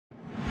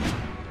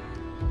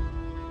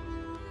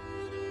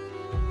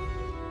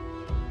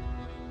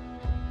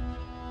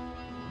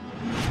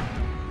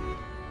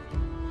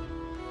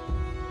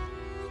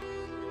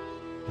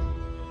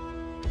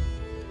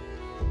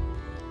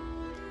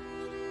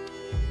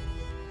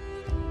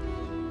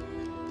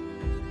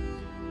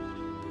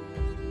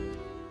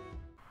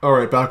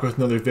Alright, back with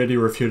another video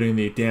refuting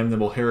the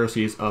damnable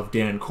heresies of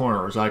Dan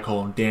Corner, or as I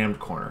call him, Damned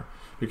Corner.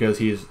 Because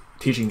he's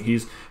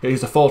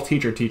a false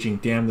teacher teaching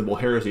damnable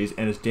heresies,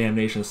 and his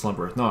damnation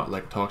slumbereth not,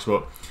 like it talks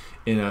about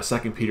in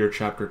 2 Peter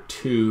chapter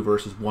 2,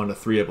 verses 1 to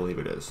 3, I believe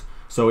it is.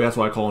 So that's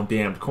why I call him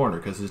Damned Corner,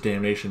 because his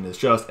damnation is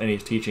just, and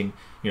he's teaching,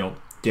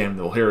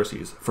 damnable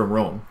heresies from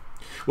Rome.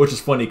 Which is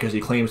funny because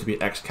he claims to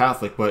be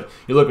ex-Catholic, but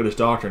you look at his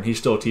doctrine, he's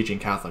still teaching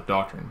Catholic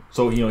doctrine.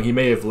 So, he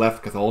may have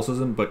left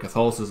Catholicism, but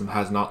Catholicism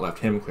has not left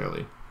him,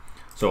 clearly.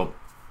 So,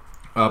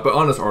 but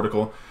on this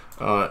article,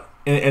 and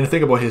the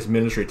thing about his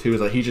ministry too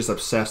is that he's just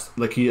obsessed,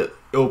 like he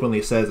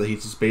openly says that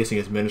he's just basing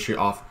his ministry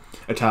off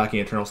attacking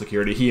internal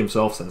security. He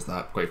himself says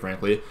that, quite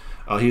frankly.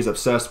 He's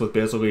obsessed with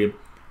basically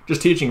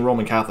just teaching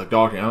Roman Catholic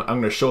doctrine. I'm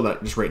going to show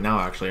that just right now,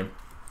 actually.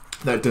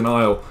 That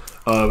denial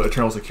of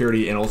eternal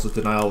security and also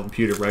denial of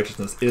imputed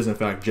righteousness is in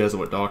fact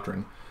Jesuit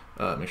doctrine.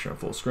 Make sure I'm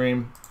full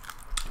screen.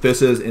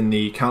 This is in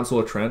the Council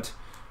of Trent,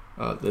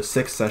 the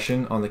 6th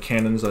session on the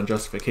canons on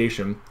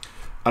justification.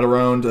 At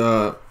around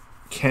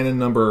canon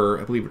number,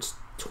 I believe it's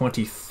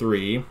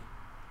 23,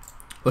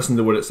 listen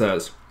to what it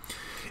says.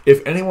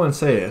 If anyone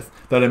saith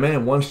that a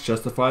man once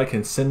justified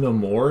can sin no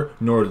more,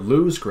 nor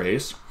lose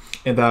grace,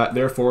 and that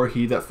therefore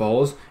he that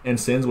falls and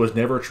sins was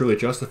never truly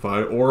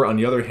justified, or on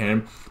the other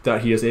hand,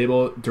 that he is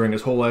able during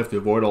his whole life to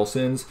avoid all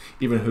sins,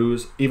 even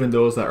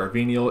those that are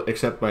venial,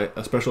 except by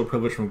a special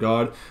privilege from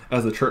God,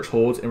 as the church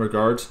holds in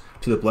regards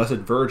to the Blessed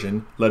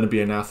Virgin, let him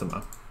be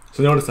anathema.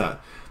 So notice that.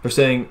 They're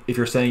saying, if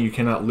you're saying you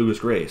cannot lose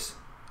grace,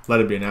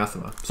 let it be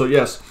anathema. So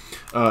yes,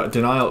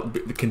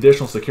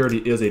 conditional security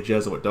is a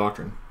Jesuit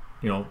doctrine.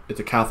 It's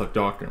a Catholic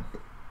doctrine.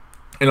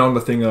 And on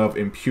the thing of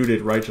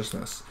imputed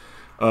righteousness,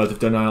 the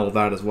denial of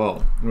that as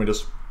well. Let me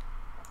just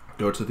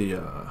go to the,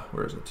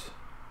 where is it?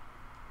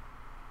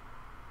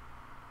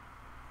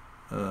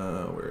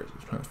 Where is it?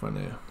 I'm trying to find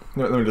it.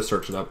 Let me just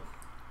search it up.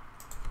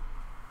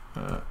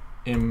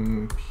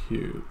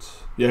 Impute.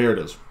 Yeah, here it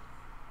is.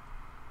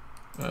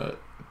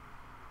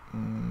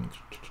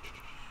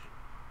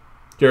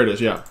 Here it is,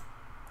 yeah.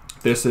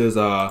 This is,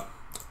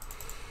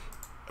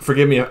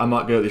 forgive me, I'm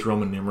not good at these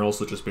Roman numerals,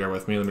 so just bear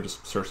with me. Let me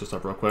just search this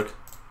up real quick.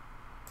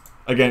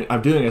 Again,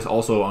 I'm doing this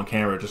also on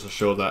camera just to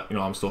show that,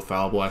 I'm still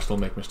fallible, I still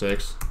make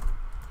mistakes.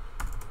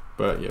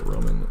 But yeah,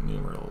 Roman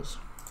numerals.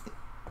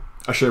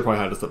 I should have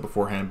probably had this up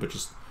beforehand, but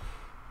just,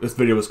 this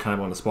video was kind of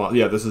on the spot.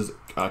 Yeah, this is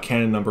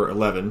canon number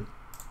 11.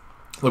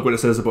 Look what it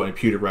says about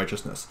imputed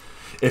righteousness.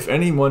 If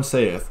anyone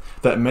saith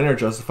that men are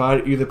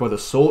justified either by the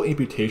sole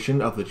imputation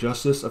of the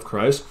justice of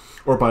Christ,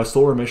 or by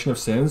sole remission of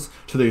sins,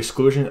 to the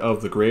exclusion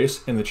of the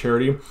grace and the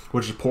charity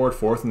which is poured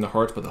forth in the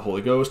hearts by the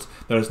Holy Ghost,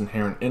 that is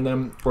inherent in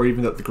them, or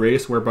even that the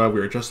grace whereby we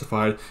are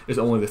justified is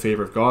only the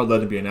favor of God,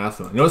 let it be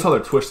anathema. Notice how they're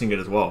twisting it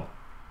as well.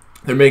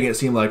 They're making it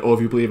seem like, oh, if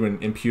you believe in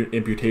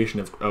imputation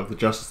of the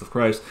justice of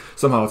Christ,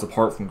 somehow it's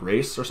apart from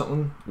grace or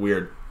something.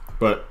 Weird.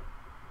 But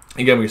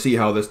again, we see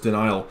how this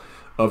denial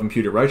of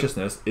imputed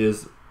righteousness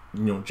is,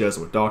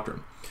 Jesuit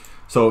doctrine.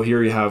 So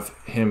here you have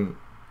him,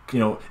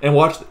 and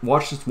watch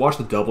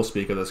the double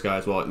speak of this guy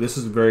as well. This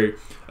is a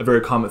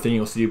very common thing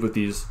you'll see with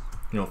these,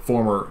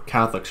 former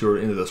Catholics who are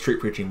into the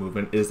street preaching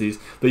movement, is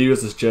they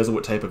use this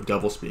Jesuit type of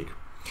double speak.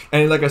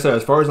 And like I said,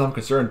 as far as I'm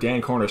concerned,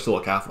 Dan Corner is still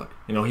a Catholic.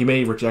 He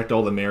may reject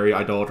all the Mary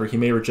idolatry, he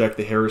may reject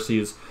the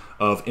heresies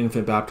of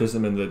infant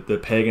baptism and the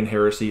pagan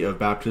heresy of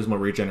baptismal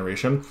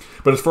regeneration,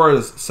 but as far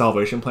as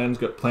salvation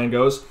plan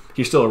goes,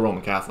 he's still a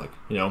Roman Catholic.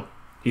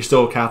 He's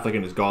still a Catholic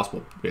in his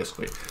gospel,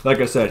 basically.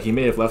 Like I said, he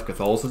may have left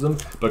Catholicism,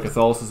 but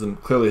Catholicism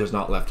clearly has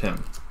not left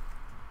him.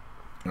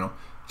 It's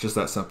just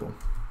that simple.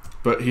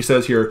 But he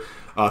says here,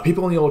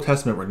 people in the Old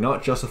Testament were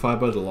not justified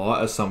by the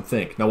law as some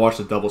think. Now watch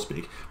the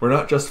doublespeak. We're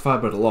not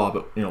justified by the law,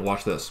 but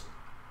watch this.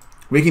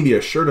 We can be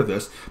assured of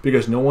this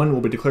because no one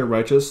will be declared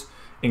righteous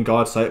in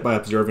God's sight by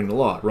observing the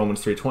law,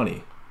 Romans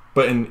 3:20.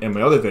 But in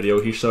my other video,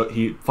 he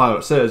flat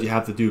out says you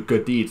have to do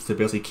good deeds to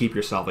basically keep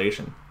your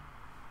salvation.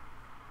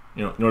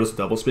 Notice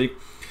the doublespeak.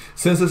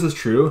 Since this is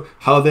true,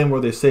 how then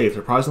were they saved?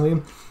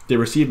 Surprisingly, they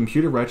received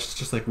imputed righteousness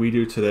just like we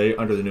do today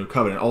under the new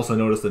covenant. Also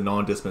notice the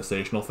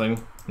non-dispensational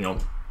thing.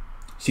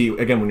 See,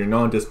 again, when you're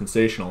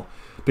non-dispensational,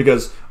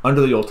 because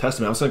under the Old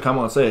Testament, I'm just going to come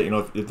on and say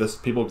it, if this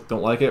people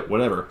don't like it,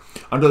 whatever.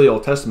 Under the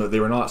Old Testament, they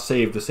were not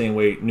saved the same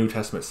way New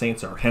Testament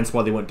saints are. Hence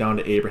why they went down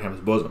to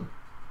Abraham's bosom.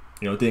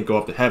 Didn't go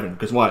up to heaven.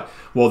 Because why?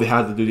 Well, they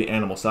had to do the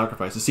animal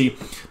sacrifices. See,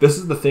 this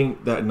is the thing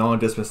that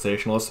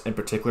non-dispensationalists in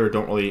particular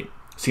don't really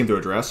seem to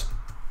address,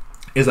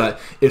 is that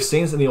if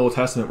saints in the Old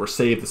Testament were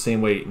saved the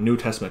same way New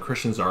Testament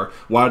Christians are,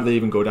 why did they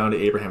even go down to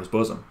Abraham's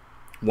bosom?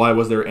 Why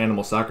was there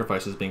animal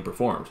sacrifices being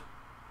performed?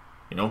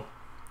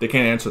 They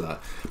can't answer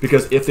that.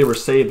 Because if they were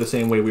saved the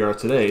same way we are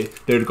today,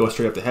 they would go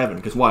straight up to heaven.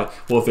 Because why?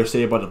 Well, if they're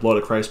saved by the blood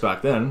of Christ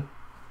back then,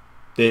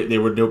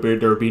 there would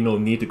be no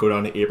need to go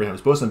down to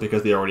Abraham's bosom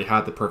because they already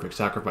had the perfect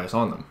sacrifice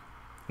on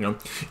them.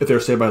 If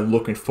they're saved by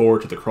looking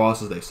forward to the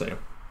cross, as they say.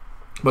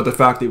 But the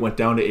fact they went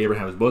down to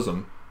Abraham's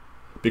bosom,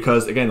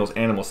 because again, those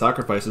animal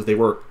sacrifices, they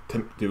were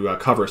to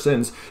cover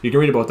sins. You can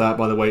read about that,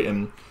 by the way,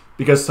 and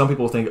because some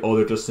people think, oh,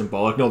 they're just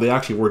symbolic. No, they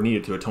actually were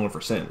needed to atone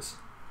for sins.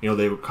 You know,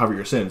 they would cover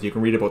your sins. You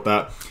can read about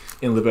that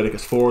in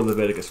Leviticus 4,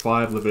 Leviticus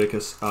 5,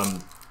 Leviticus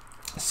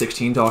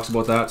 16 talks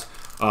about that.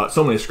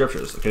 So many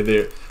scriptures.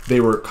 Okay, they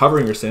were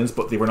covering your sins,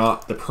 but they were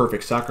not the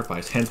perfect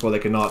sacrifice. Hence why they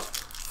could not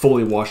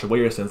fully wash away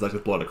your sins like the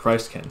blood of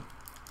Christ can.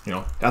 You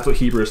know, that's what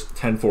Hebrews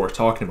 10:4 is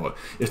talking about.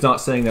 It's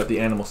not saying that the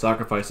animal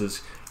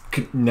sacrifices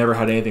never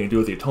had anything to do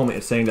with the atonement.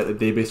 It's saying that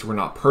they basically were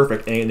not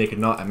perfect and they could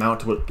not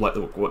amount to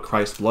what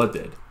Christ's blood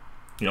did.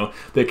 You know,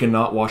 they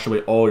cannot wash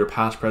away all your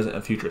past, present,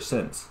 and future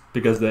sins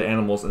because the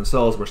animals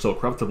themselves were so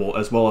corruptible,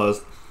 as well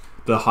as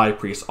the high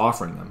priest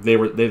offering them.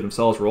 They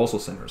themselves were also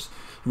sinners.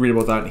 You read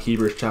about that in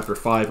Hebrews chapter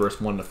 5, verse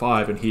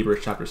 1-5, and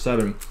Hebrews chapter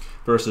 7,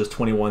 verses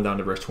 21 down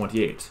to verse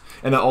 28.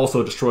 And that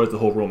also destroys the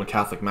whole Roman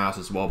Catholic Mass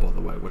as well, by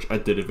the way, which I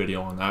did a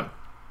video on that.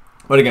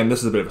 But again, this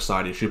is a bit of a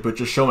side issue, but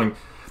just showing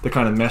the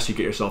kind of mess you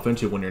get yourself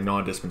into when you're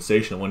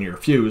non-dispensational, when you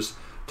refuse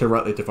to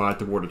rightly divide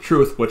the word of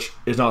truth, which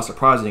is not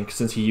surprising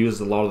since he uses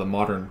a lot of the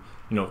modern,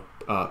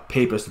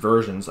 papist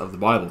versions of the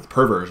Bible, the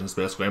perversions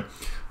basically,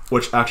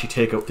 which actually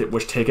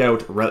take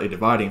out rightly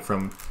dividing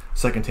from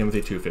 2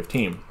 Timothy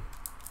 2:15.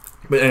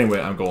 But anyway,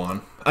 I'll go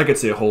on. I could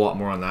say a whole lot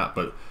more on that,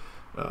 but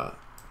I'm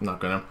not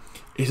gonna.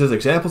 He says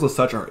examples of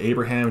such are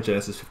Abraham,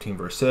 Genesis 15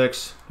 verse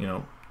 6.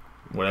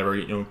 Whatever.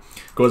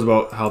 Goes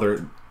about how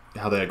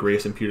they had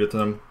grace imputed to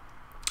them.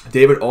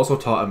 David also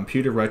taught of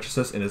imputed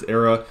righteousness in his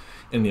era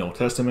in the Old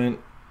Testament.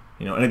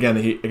 And again,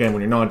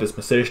 when you're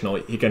non-dispensational,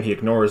 he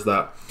ignores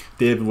that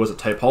David was a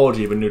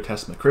typology of a New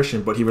Testament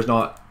Christian, but he was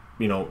not,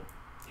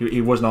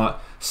 he was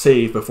not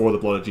saved before the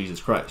blood of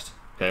Jesus Christ.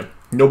 Okay,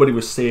 nobody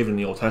was saved in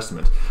the Old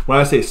Testament. When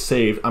I say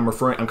saved, I'm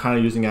kind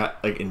of using that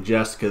like in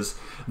jest, because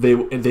they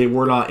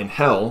were not in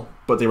hell,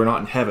 but they were not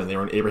in heaven. They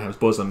were in Abraham's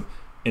bosom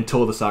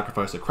until the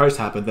sacrifice of Christ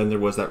happened. Then there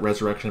was that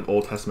resurrection of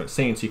Old Testament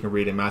saints. You can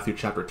read in Matthew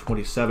chapter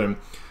 27.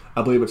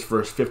 I believe it's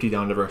verse 50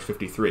 down to verse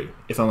 53,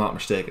 if I'm not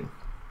mistaken.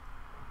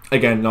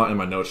 Again, not in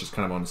my notes, just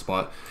kind of on the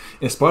spot.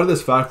 In spite of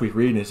this fact, we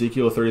read in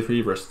Ezekiel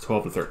 33, verse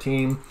 12 to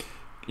 13,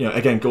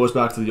 again, goes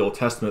back to the Old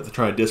Testament to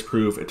try to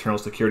disprove eternal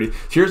security.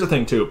 Here's the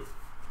thing, too.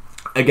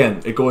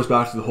 Again, it goes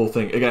back to the whole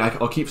thing. Again,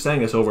 I'll keep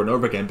saying this over and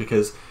over again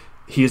because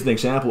he's an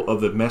example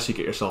of the mess you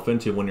get yourself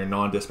into when you're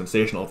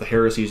non-dispensational, of the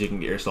heresies you can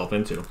get yourself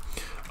into.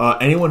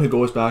 Anyone who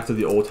goes back to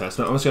the Old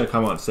Testament, I'm just going to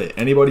come out and say,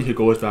 anybody who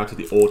goes back to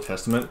the Old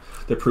Testament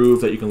to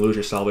prove that you can lose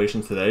your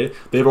salvation today,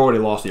 they've already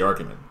lost the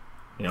argument.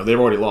 They've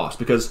already lost,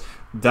 because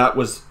that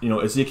was,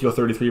 Ezekiel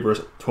 33,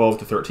 verse 12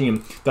 to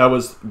 13, that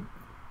was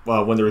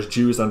when there was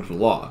Jews under the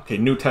law. Okay,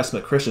 New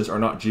Testament Christians are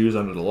not Jews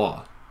under the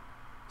law.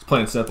 It's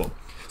plain and simple.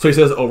 So he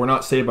says, we're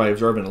not saved by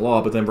observing the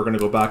law, but then we're going to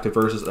go back to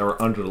verses that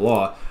are under the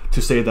law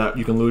to say that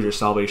you can lose your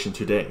salvation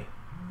today.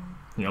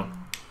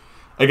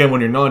 Again, when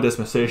you're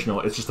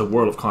non-dispensational, it's just a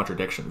world of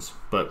contradictions.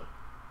 But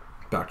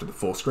back to the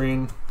full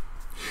screen.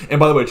 And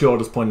by the way, too, I'll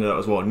just point it out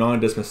as well,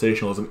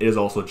 non-dispensationalism is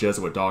also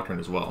Jesuit doctrine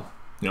as well.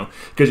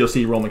 Because you'll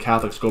see Roman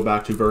Catholics go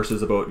back to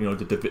verses about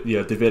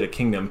the Davidic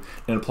kingdom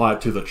and apply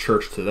it to the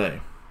church today.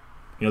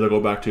 They'll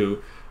go back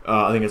to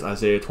I think it's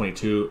Isaiah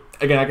 22.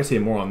 Again, I can say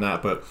more on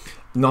that, but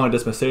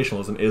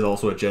non-dispensationalism is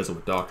also a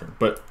Jesuit doctrine.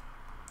 But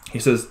he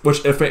says,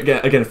 which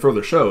again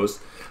further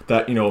shows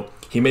that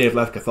he may have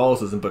left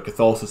Catholicism, but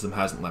Catholicism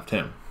hasn't left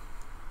him.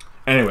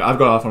 Anyway, I've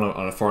got off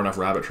on a far enough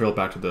rabbit trail.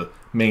 Back to the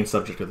main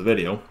subject of the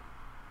video,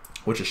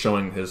 which is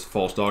showing his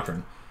false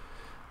doctrine.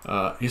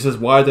 He says,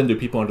 why then do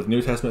people under the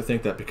New Testament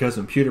think that because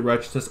imputed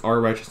righteousness, our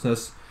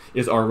righteousness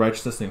is our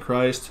righteousness in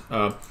Christ,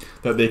 that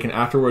they can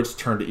afterwards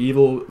turn to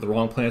evil, the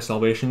wrong plan of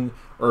salvation,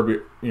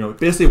 or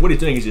basically what he's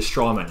doing is he's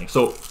straw manning.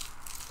 So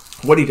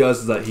what he does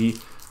is that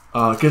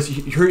because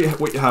here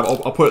what you have,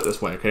 I'll put it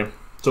this way, okay?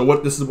 So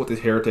this is what these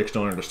heretics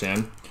don't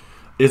understand,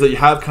 is that you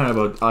have kind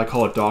of I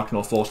call it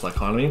doctrinal false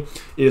dichotomy.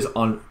 Is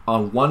on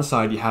one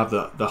side you have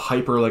the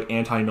hyper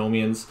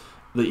antinomians,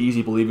 the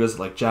easy believers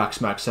like Jack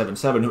Smack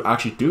 77, who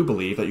actually do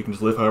believe that you can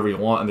just live however you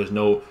want and there's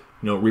no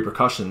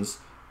repercussions,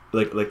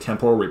 like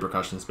temporal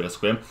repercussions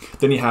basically.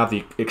 Then you have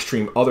the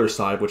extreme other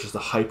side, which is the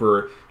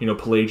hyper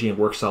Pelagian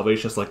work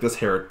salvationists like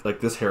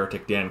this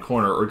heretic Dan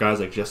Corner, or guys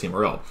like Jesse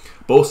Morrell.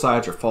 Both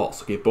sides are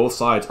false. Okay, both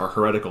sides are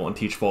heretical and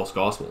teach false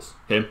gospels.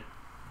 Okay.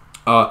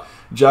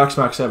 Jack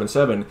Smack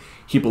 77,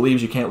 he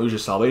believes you can't lose your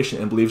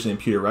salvation and believes in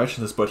imputed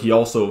righteousness, but he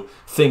also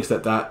thinks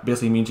that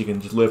basically means you can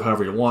just live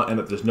however you want and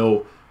that there's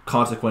no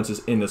consequences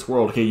in this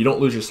world. Okay, you don't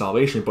lose your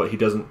salvation, but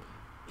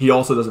he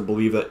also doesn't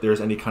believe that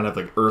there's any kind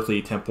of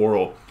earthly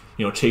temporal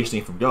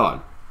chastening from God,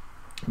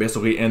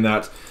 basically, and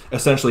that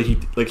essentially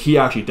he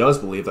actually does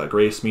believe that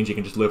grace means you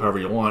can just live however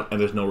you want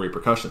and there's no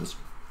repercussions.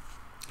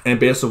 And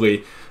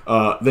basically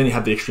then you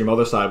have the extreme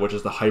other side, which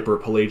is the hyper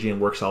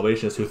Pelagian work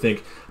salvationists, who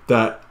think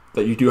that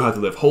you do have to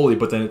live holy,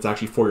 but then it's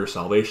actually for your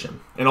salvation.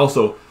 And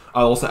also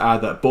I'll also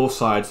add that both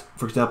sides,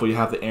 for example, you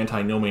have the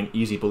antinomian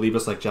easy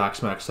believers like Jack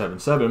Smack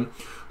 77,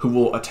 who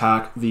will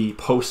attack the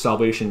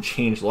post-salvation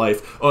changed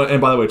life. Oh, and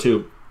by the way,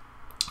 too,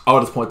 I'll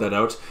just point that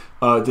out.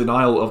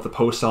 Denial of the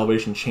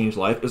post-salvation changed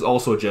life is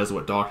also a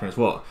Jesuit doctrine as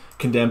well,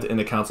 condemned in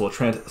the Council of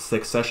Trent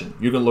 6th session.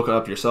 You can look it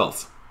up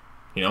yourself.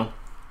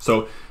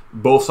 So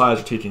both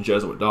sides are teaching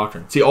Jesuit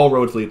doctrine. See, all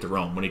roads lead to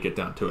Rome when you get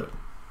down to it.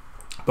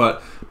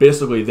 But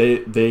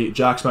basically,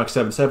 Jack Smack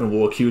 77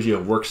 will accuse you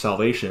of work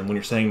salvation when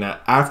you're saying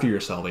that after your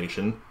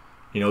salvation,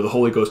 the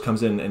Holy Ghost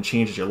comes in and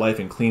changes your life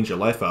and cleans your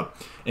life up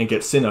and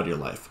gets sin out of your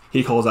life.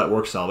 He calls that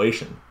work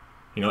salvation.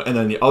 And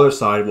then the other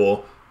side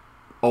will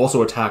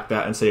also attack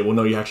that and say, well,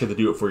 no, you actually have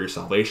to do it for your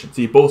salvation.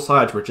 See, both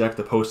sides reject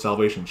the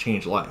post-salvation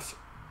changed life.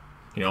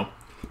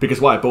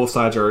 Because why? Both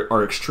sides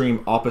are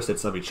extreme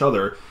opposites of each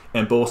other,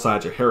 and both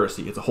sides are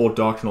heresy. It's a whole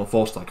doctrinal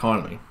false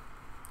dichotomy.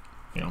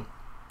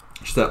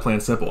 Just that plain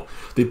and simple.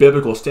 The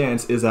biblical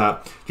stance is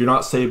that you're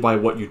not saved by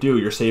what you do.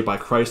 You're saved by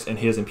Christ and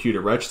His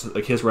imputed righteousness.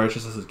 Like His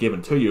righteousness is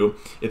given to you.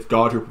 It's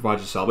God who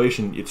provides you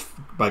salvation. It's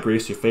by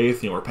grace through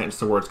faith, repentance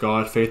towards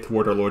God, faith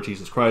toward our Lord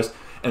Jesus Christ.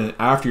 And then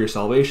after your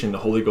salvation, the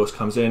Holy Ghost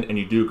comes in and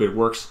you do good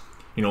works,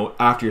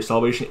 after your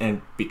salvation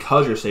and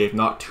because you're saved,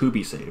 not to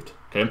be saved.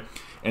 Okay?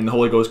 And the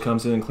Holy Ghost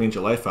comes in and cleans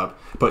your life up.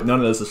 But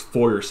none of this is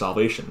for your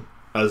salvation,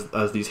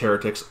 as these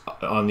heretics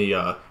on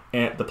the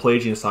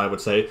Pelagian side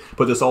would say.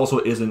 But this also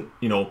isn't,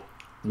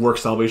 work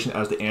salvation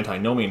as the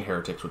antinomian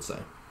heretics would say.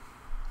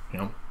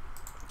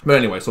 But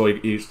anyway, so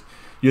he's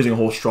using a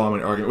whole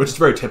strawman argument, which is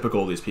very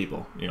typical of these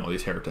people,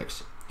 these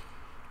heretics.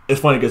 It's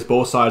funny because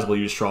both sides will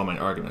use strawman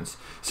arguments.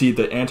 See,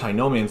 the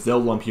antinomians, they'll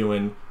lump you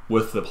in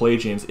with the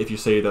Pelagians if you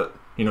say that,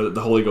 that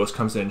the Holy Ghost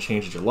comes in and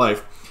changes your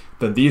life.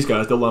 Then these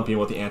guys, they'll lump you in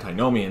with the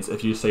antinomians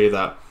if you say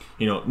that,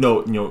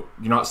 no, you're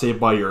not saved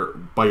by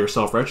your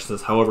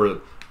self-righteousness.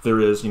 However, there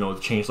is, the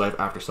changed life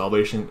after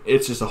salvation.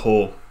 It's just a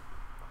whole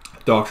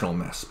doctrinal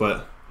mess.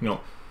 But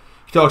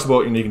he talks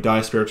about you can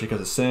die spiritually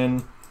because of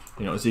sin.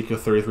 Ezekiel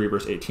 33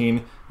 verse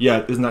 18.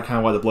 Yeah, isn't that kind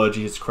of why the blood of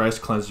Jesus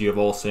Christ cleansed you of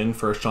all sin?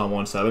 1 John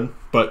 1:7.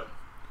 But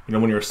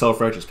when you're a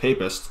self-righteous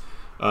papist,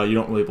 you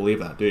don't really believe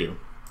that, do you?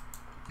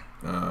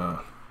 And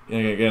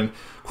again,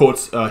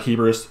 quotes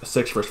Hebrews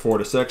 6 verse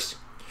 4-6,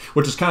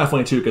 which is kind of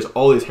funny too, because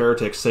all these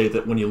heretics say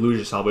that when you lose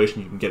your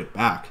salvation, you can get it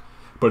back.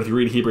 But if you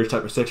read Hebrews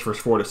chapter 6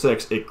 verse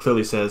 4-6, it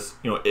clearly says,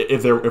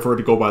 if we're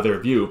to go by their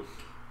view,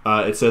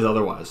 it says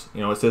otherwise.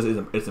 It says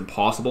it's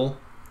impossible,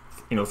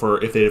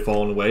 for if they had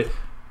fallen away.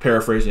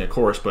 Paraphrasing, of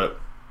course, but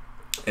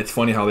it's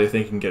funny how they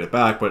think you can get it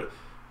back. But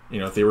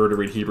if they were to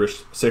read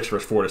Hebrews 6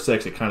 verse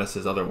 4-6, it kind of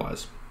says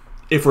otherwise.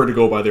 If we're to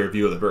go by their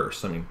view of the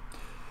verse,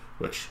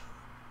 which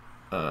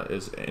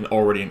is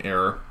already an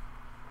error.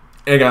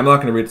 And again, I'm not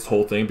going to read this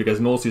whole thing because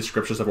most of these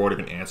scriptures have already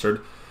been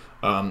answered.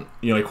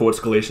 He quotes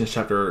Galatians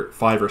chapter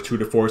 5 verse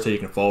 2-4, say you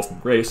can fall from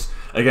grace.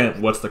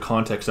 Again, what's the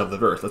context of the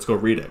verse? Let's go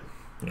read it.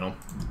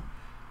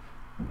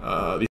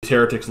 These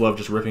heretics love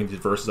just ripping these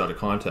verses out of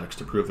context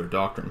to prove their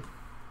doctrine.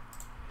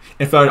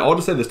 In fact, I'll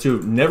just say this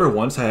too. Never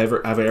once have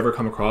I ever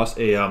come across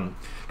a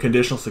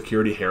conditional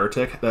security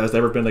heretic that has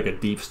ever been like a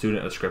deep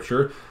student of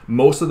Scripture.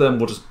 Most of them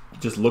will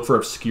just look for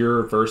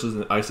obscure verses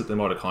and isolate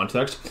them out of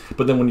context.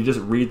 But then when you just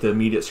read the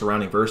immediate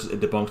surrounding verses, it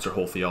debunks their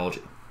whole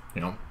theology.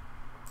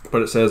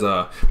 But it says,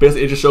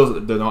 basically, it just shows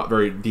that they're not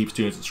very deep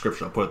students of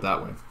Scripture. I'll put it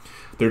that way.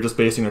 They're just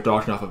basing their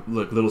doctrine off of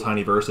like little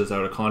tiny verses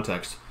out of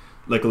context.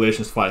 Like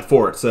Galatians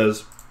 5:4, it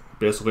says,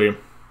 basically, and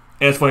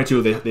it's funny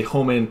too, they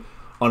home in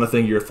on a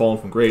thing you're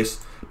fallen from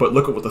grace, but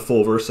look at what the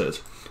full verse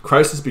says.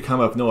 Christ has become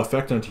of no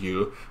effect unto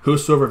you,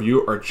 whosoever of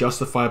you are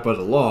justified by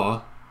the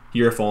law,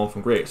 ye are fallen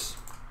from grace.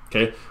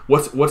 Okay,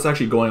 what's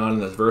actually going on in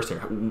this verse here?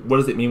 What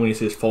does it mean when he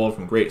says fallen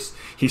from grace?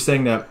 He's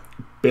saying that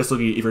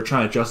basically if you're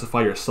trying to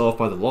justify yourself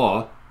by the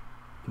law,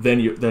 then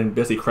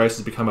basically Christ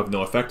has become of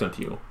no effect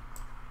unto you.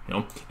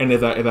 And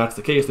if that's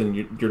the case,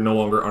 then you're no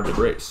longer under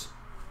grace.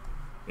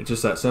 It's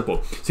just that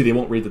simple. See, they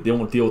won't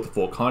deal with the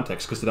full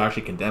context because it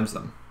actually condemns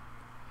them.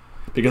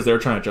 Because they're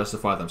trying to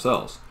justify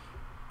themselves.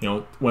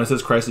 When it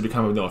says Christ has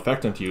become of no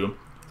effect unto you,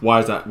 why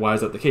is that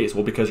the case?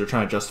 Well, because you're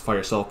trying to justify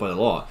yourself by the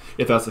law.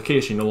 If that's the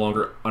case, you're no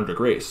longer under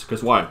grace.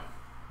 Because why?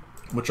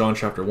 With John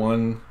chapter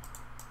 1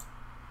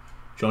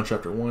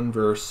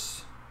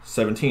 verse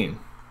 17.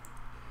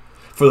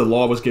 For the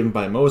law was given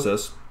by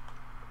Moses,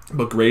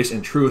 but grace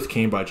and truth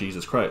came by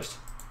Jesus Christ.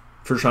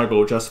 If you're trying to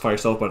go justify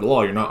yourself by the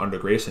law, you're not under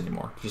grace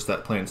anymore. Just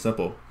that plain and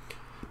simple.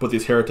 But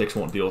these heretics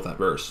won't deal with that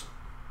verse.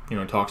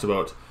 It talks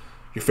about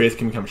your faith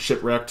can become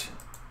shipwrecked.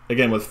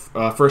 Again, with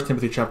 1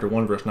 Timothy chapter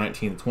 1, verse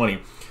 19-20,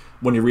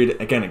 when you read it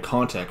again in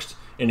context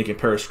and you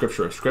compare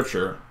scripture with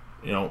scripture,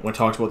 when it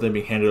talks about them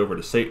being handed over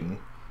to Satan,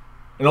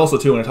 and also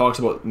too when it talks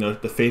about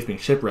the faith being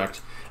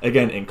shipwrecked,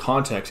 again in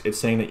context, it's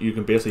saying that you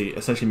can basically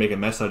essentially make a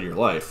mess out of your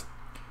life.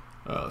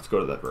 Let's go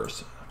to that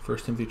verse. 1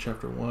 Timothy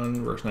chapter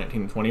 1, verse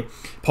 19-20.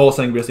 Paul's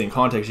saying basically in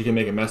context, you can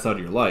make a mess out of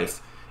your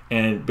life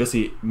and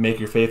basically make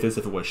your faith as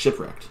if it was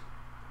shipwrecked.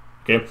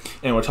 Okay,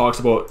 and when it talks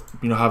about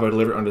have I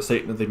delivered unto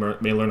Satan that they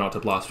may learn not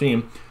to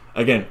blaspheme,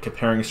 again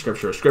comparing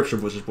scripture with scripture,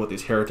 which is what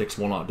these heretics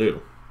will not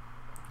do.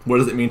 What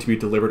does it mean to be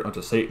delivered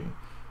unto Satan?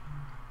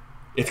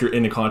 If you're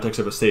in the context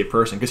of a saved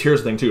person, because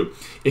here's the thing too: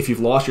 if you've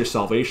lost your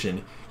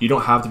salvation, you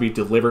don't have to be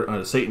delivered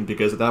unto Satan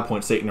because at that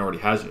point Satan already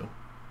has you.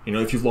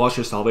 If you've lost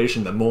your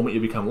salvation, the moment you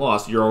become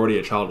lost, you're already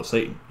a child of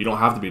Satan. You don't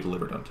have to be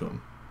delivered unto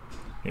him.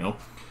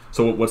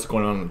 So what's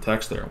going on in the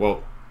text there?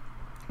 Well,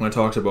 when it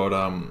talks about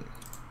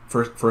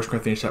 1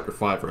 Corinthians chapter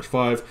 5, verse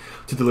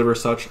 5, to deliver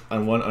such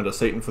an one unto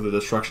Satan for the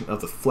destruction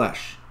of the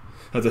flesh,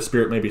 that the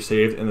spirit may be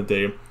saved in the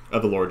day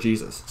of the Lord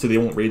Jesus. So they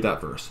won't read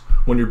that verse.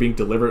 When you're being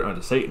delivered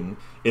unto Satan,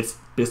 it's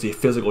basically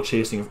physical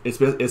chastening.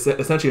 It's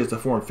essentially it's a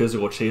form of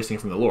physical chastening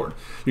from the Lord.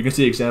 You can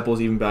see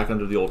examples even back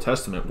under the Old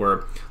Testament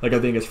where, like I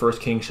think it's 1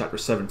 Kings chapter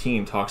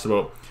 17 talks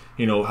about,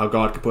 how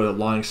God could put a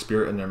lying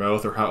spirit in their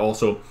mouth, or how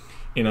also,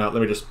 let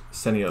me just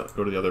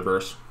go to the other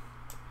verse.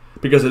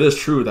 Because it is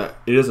true that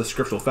it is a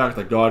scriptural fact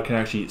that God can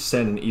actually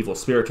send an evil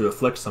spirit to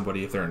afflict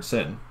somebody if they're in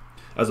sin,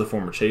 as a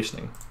form of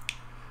chastening.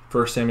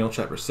 1 Samuel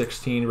chapter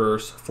 16,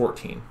 verse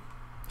 14.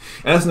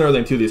 And that's another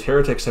thing too. These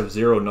heretics have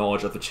zero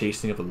knowledge of the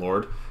chastening of the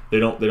Lord. They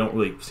don't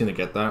really seem to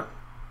get that.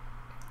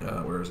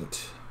 Where is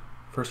it?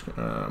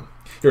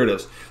 Here it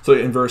is. So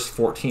in verse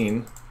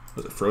 14,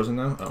 was it frozen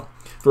now? Oh,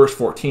 verse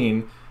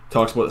 14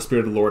 talks about the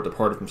spirit of the Lord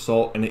departed from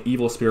Saul, and an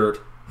evil spirit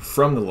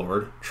from the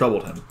Lord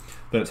troubled him.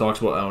 Then it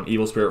talks about how an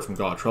evil spirit from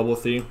God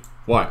troubleth thee.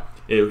 Why?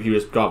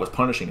 God was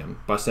punishing him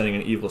by sending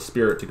an evil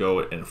spirit to go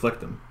and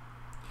afflict him.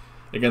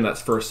 Again,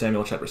 that's 1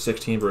 Samuel chapter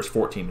 16, verse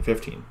 14 and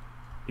 15. You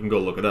can go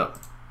look it up.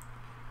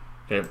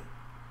 Okay.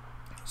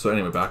 So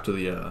anyway, back to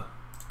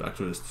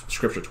this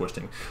scripture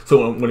twisting.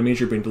 So when it means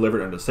you're being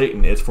delivered unto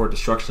Satan, it's for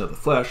destruction of the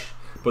flesh,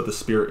 but the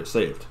spirit is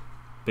saved.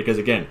 Because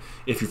again,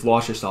 if you've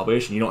lost your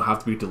salvation, you don't have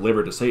to be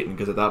delivered to Satan,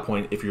 because at that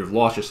point, if you've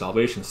lost your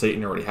salvation,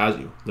 Satan already has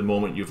you. The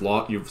moment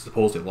you've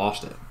supposedly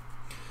lost it.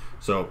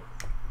 So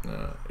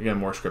again,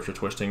 more scripture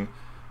twisting.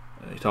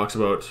 He talks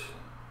about,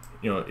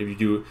 if you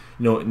do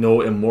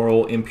no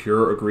immoral,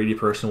 impure, or greedy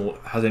person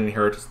has any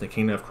inheritance in the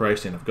kingdom of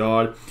Christ and of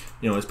God.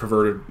 His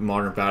perverted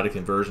modern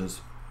Vatican versions,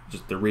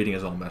 just the reading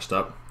is all messed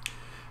up.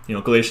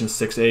 Galatians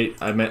 6:8.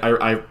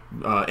 I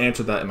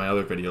answered that in my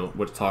other video.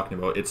 What it's talking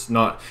about. It's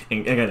not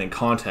in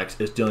context.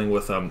 It's dealing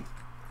with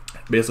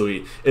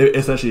basically,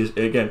 essentially,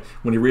 again,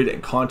 when you read it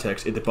in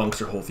context, it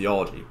debunks your whole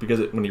theology, because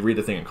when you read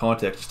the thing in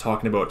context, it's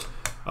talking about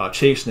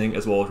chastening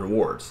as well as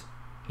rewards.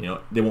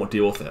 They won't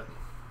deal with it.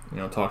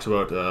 It talks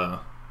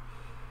about.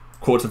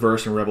 Quotes a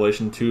verse in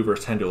Revelation 2,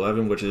 verse 10 to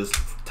 11, which is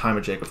time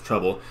of Jacob's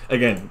trouble.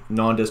 Again,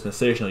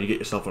 non-dispensational, you get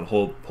yourself in a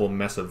whole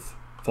mess of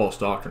false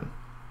doctrine.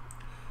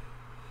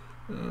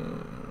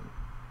 And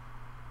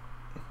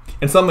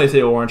some may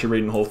say, why aren't you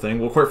reading the whole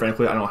thing? Well, quite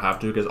frankly, I don't have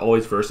to, because all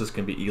these verses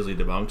can be easily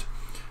debunked.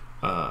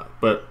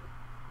 But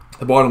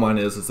the bottom line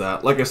is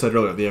that, like I said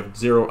earlier, they have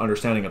zero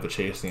understanding of the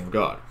chastening of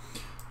God.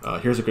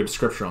 Here's a good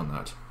scripture on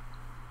that.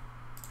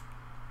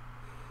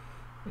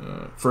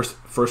 1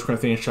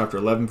 Corinthians chapter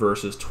 11,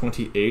 verses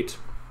 28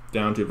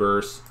 down to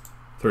verse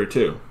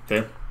 32.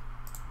 Okay,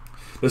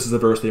 this is a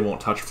verse they won't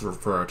touch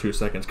for 2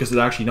 seconds, because it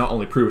actually not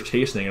only proves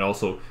chastening, it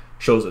also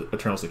shows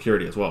eternal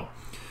security as well.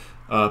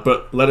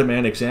 But let a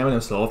man examine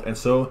himself, and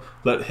so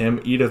let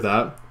him eat of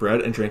that bread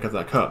and drink of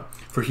that cup.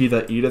 For he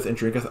that eateth and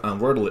drinketh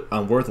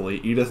unworthily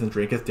eateth and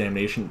drinketh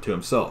damnation to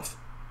himself.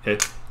 Okay.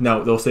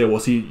 Now they'll say,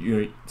 well,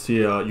 you're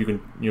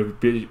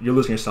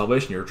losing your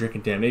salvation. You're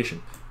drinking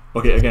damnation.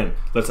 Okay, again,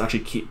 let's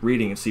actually keep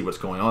reading and see what's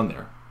going on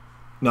there.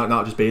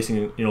 Not just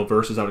basing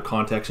verses out of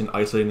context and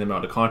isolating them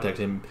out of context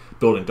and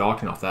building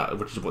doctrine off that,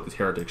 which is what these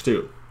heretics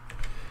do.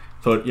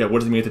 So yeah, what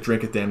does it mean to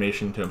drinketh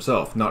damnation to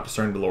himself, not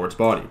discerning the Lord's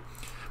body?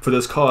 For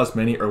this cause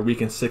many are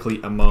weak and sickly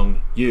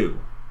among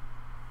you.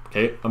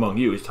 Okay, among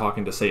you, he's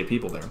talking to saved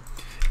people there.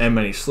 And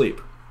many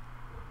sleep.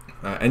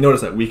 And notice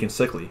that weak and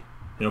sickly,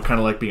 kind of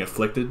like being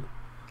afflicted,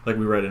 like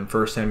we read in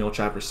 1 Samuel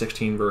chapter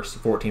 16, verse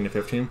 14 to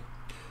 15.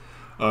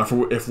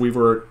 If we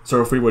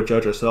would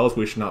judge ourselves,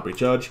 we should not be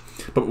judged.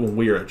 But when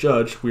we are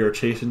judged, we are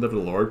chastened of the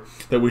Lord,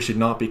 that we should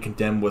not be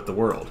condemned with the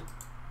world.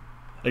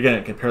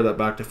 Again, compare that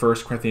back to 1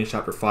 Corinthians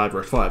chapter 5,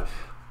 verse 5.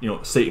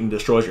 Satan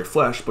destroys your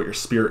flesh, but your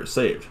spirit is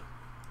saved.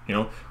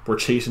 We're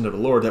chastened of the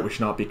Lord, that we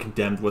should not be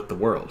condemned with the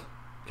world.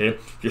 Okay,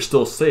 you're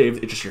still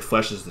saved. It's just your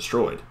flesh is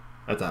destroyed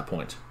at that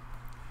point.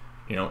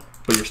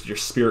 But your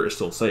spirit is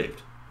still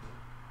saved.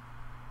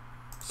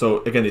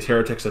 So again, these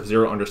heretics have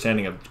zero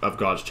understanding of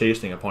God's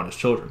chastening upon His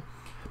children.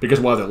 Because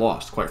why they're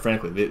lost, quite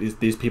frankly.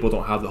 These people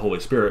don't have the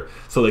Holy Spirit,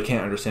 so they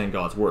can't understand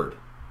God's Word.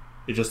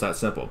 It's just that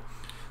simple.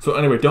 So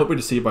anyway, don't be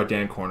deceived by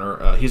Dan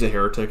Corner. He's a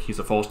heretic. He's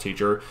a false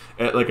teacher.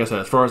 Like I said,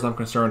 as far as I'm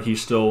concerned,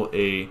 he's still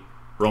a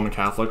Roman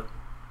Catholic.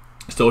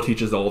 Still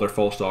teaches all their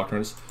false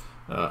doctrines.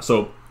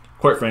 So,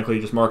 quite frankly,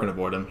 just mark and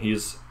avoid him.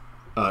 He's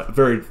a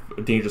very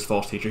dangerous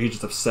false teacher. He's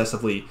just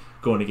obsessively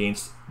going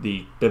against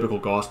the biblical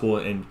gospel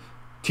and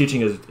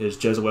teaching is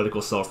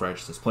Jesuitical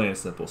self-righteousness, plain and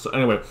simple. So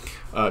anyway,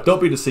 don't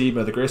be deceived.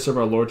 May the grace of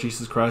our Lord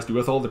Jesus Christ be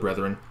with all the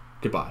brethren.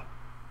 Goodbye.